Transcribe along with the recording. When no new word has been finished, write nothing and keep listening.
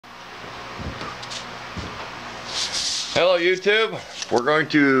Hello YouTube, we're going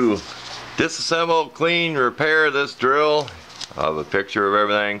to disassemble, clean, repair this drill. I have a picture of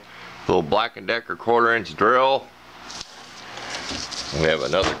everything. Little Black & Decker 1/4" drill. We have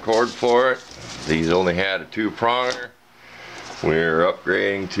another cord for it. These only had a 2-pronger. We're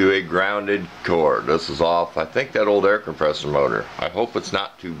upgrading to a grounded cord. This is off, I think, that old air compressor motor. I hope it's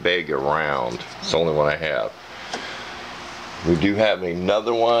not too big around. It's the only one I have. We do have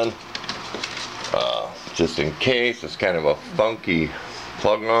another one. Just in case. It's kind of a funky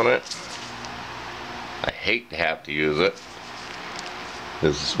plug on it. I hate to have to use it.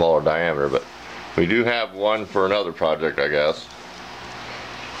 This is a smaller diameter, but we do have one for another project, I guess.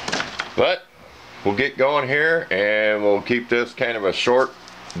 But we'll get going here, and we'll keep this kind of a short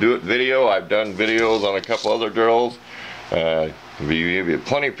do-it video. I've done videos on a couple other drills. We give you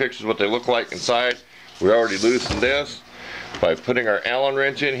plenty of pictures of what they look like inside. We already loosened this by putting our Allen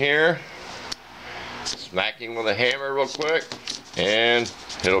wrench in here, smacking with a hammer real quick, and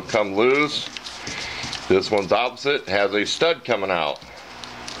it'll come loose. This one's opposite, has a stud coming out.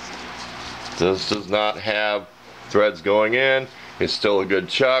 This does not have threads going in. It's still a good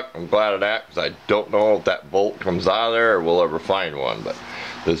chuck. I'm glad of that, because I don't know if that bolt comes out of there or we'll ever find one, but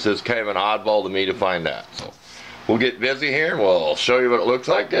this is kind of an oddball to me to find that. So we'll get busy here and we'll show you what it looks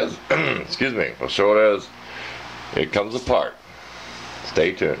like as excuse me, we'll show it as it comes apart.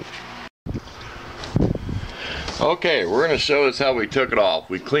 Stay tuned. Okay, we're going to show us how we took it off.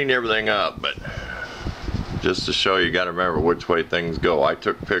 We cleaned everything up, but just to show you, got to remember which way things go. I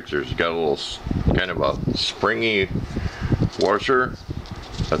took pictures. You got a little kind of a springy washer.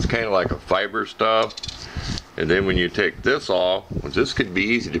 That's kind of like a fiber stuff. And then when you take this off, which this could be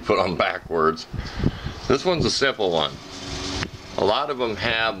easy to put on backwards, this one's a simple one. A lot of them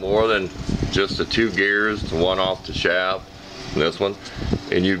have more than just the 2 gears to one off the shaft. This one,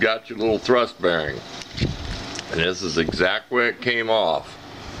 and you've got your little thrust bearing. And this is exactly where it came off.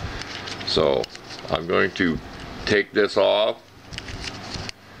 So I'm going to take this off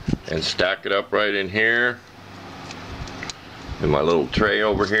and stack it up right in here in my little tray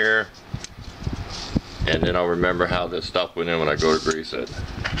over here, and then I'll remember how this stuff went in when I go to grease it.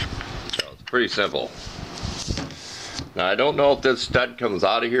 So it's pretty simple. Now I don't know if this stud comes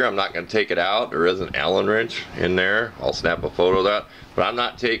out of here. I'm not going to take it out. There is an Allen wrench in there. I'll snap a photo of that, but I'm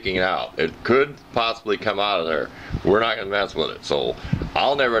not taking it out. It could possibly come out of there. We're not going to mess with it. So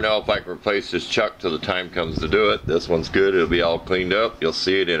I'll never know if I can replace this chuck till the time comes to do it. This one's good. It'll be all cleaned up. You'll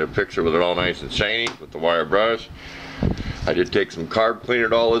see it in a picture with it all nice and shiny with the wire brush. I did take some carb cleaner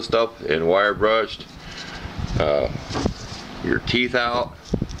to all this stuff and wire brushed your teeth out.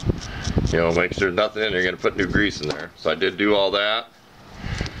 You know, make sure there's nothing in there. You're going to put new grease in there. So I did do all that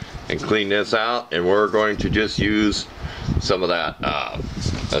and clean this out, and we're going to just use some of that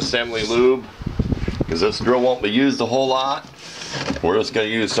assembly lube, because this drill won't be used a whole lot. We're just going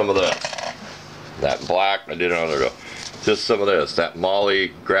to use some of that black. I did another drill. Just some of this, that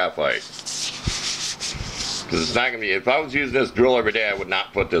Molly graphite. Because it's not going to be, if I was using this drill every day, I would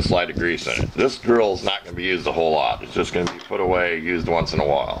not put this light of grease in it. This drill is not going to be used a whole lot. It's just going to be put away, used once in a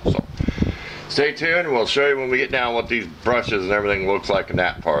while. So stay tuned, and we'll show you when we get down what these brushes and everything looks like in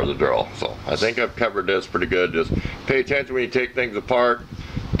that part of the drill. So I think I've covered this pretty good. Just pay attention when you take things apart.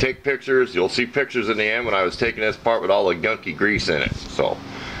 Take pictures. You'll see pictures in the end when I was taking this part with all the gunky grease in it. So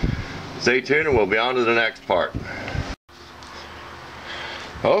stay tuned, and we'll be on to the next part.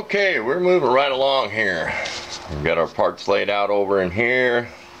 Okay, we're moving right along here. We've got our parts laid out over in here.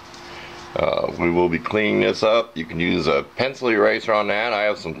 We will be cleaning this up. You can use a pencil eraser on that. I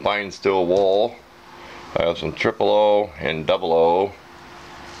have some fine steel wool. I have some 000 and 00,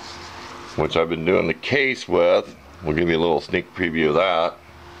 which I've been doing the case with. We'll give you a little sneak preview of that.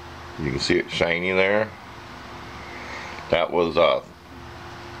 You can see it shiny there. That was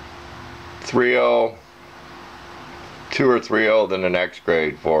 30, 2 or 30, then the next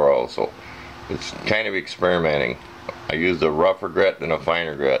grade 40. So it's kind of experimenting. I used a rougher grit than a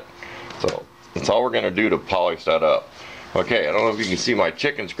finer grit. So that's all we're going to do to polish that up. Okay, I don't know if you can see my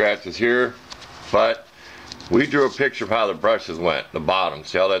chicken scratches here, but we drew a picture of how the brushes went. The bottom,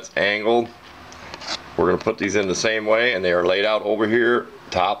 see how that's angled? We're going to put these in the same way, and they are laid out over here,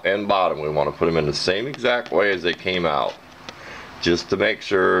 top and bottom. We want to put them in the same exact way as they came out, just to make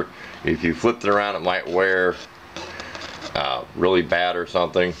sure if you flipped it around it might wear really bad or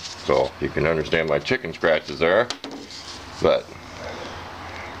something. So you can understand my chicken scratches there, but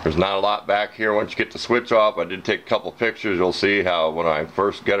there's not a lot back here. Once you get the switch off, I did take a couple pictures. You'll see how when I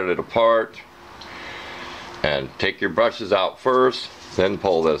first gutted it apart. And take your brushes out first, then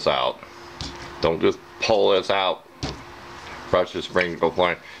pull this out. Don't just pull this out, brushes spring to go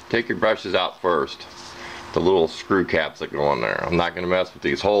flying. Take your brushes out first. the little screw caps that go on there. I'm not going to mess with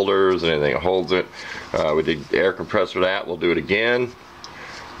these holders and anything that holds it. We did the air compressor that. We'll do it again.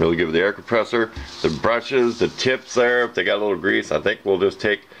 Really give it the air compressor. The brushes, the tips there, if they got a little grease, I think we'll just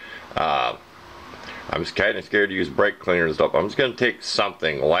take, I'm just kind of scared to use brake cleaner and stuff. I'm just going to take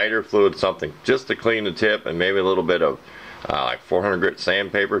something, lighter fluid, something, just to clean the tip, and maybe a little bit of like 400 grit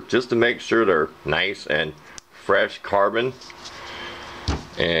sandpaper, just to make sure they're nice and fresh carbon.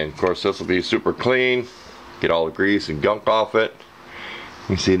 And of course this will be super clean. Get all the grease and gunk off it. You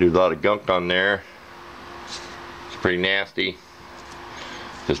can see there's a lot of gunk on there. It's pretty nasty.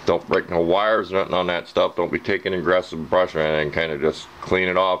 Just don't break no wires, nothing on that stuff. Don't be taking aggressive brush or anything. Kind of just clean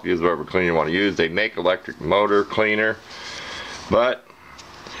it off. Use whatever cleaner you want to use. They make electric motor cleaner, but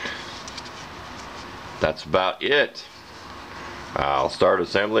that's about it. I'll start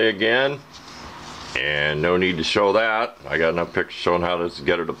assembly again, and no need to show that. I got enough pictures showing how to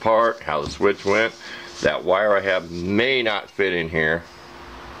get it apart, how the switch went. That wire I have may not fit in here.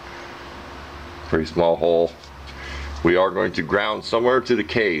 Pretty small hole. We are going to ground somewhere to the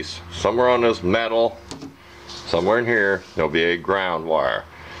case, somewhere on this metal, somewhere in here there'll be a ground wire,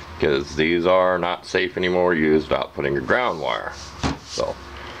 because these are not safe anymore used without putting a ground wire. So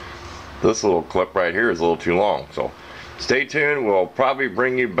this little clip right here is a little too long, so stay tuned. We'll probably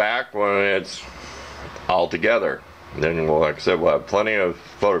bring you back when it's all together. And then we'll, like I said, we'll have plenty of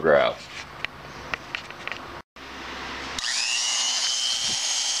photographs.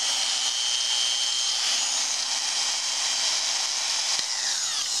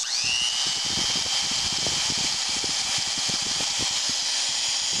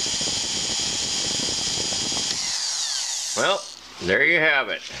 Well, there you have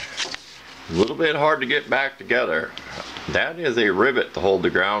it. A little bit hard to get back together. That is a rivet to hold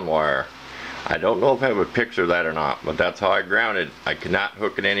the ground wire. I don't know if I have a picture of that or not, but that's how I grounded. I cannot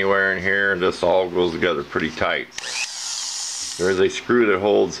hook it anywhere in here, and this all goes together pretty tight. There is a screw that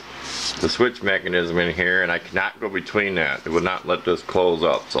holds the switch mechanism in here, and I cannot go between that. It would not let this close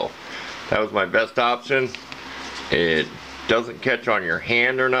up, so that was my best option. It doesn't catch on your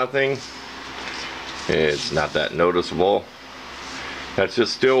hand or nothing. It's not that noticeable. That's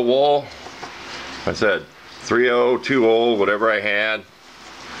just steel wool. I said 3/0, 2/0, whatever I had.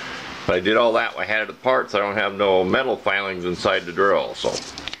 But I did all that. I had it apart, so I don't have no metal filings inside the drill. So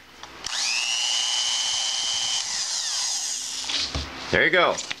there you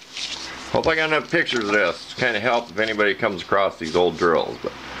go. Hope I got enough pictures of this to kind of help if anybody comes across these old drills.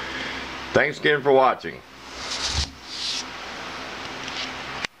 But thanks again for watching.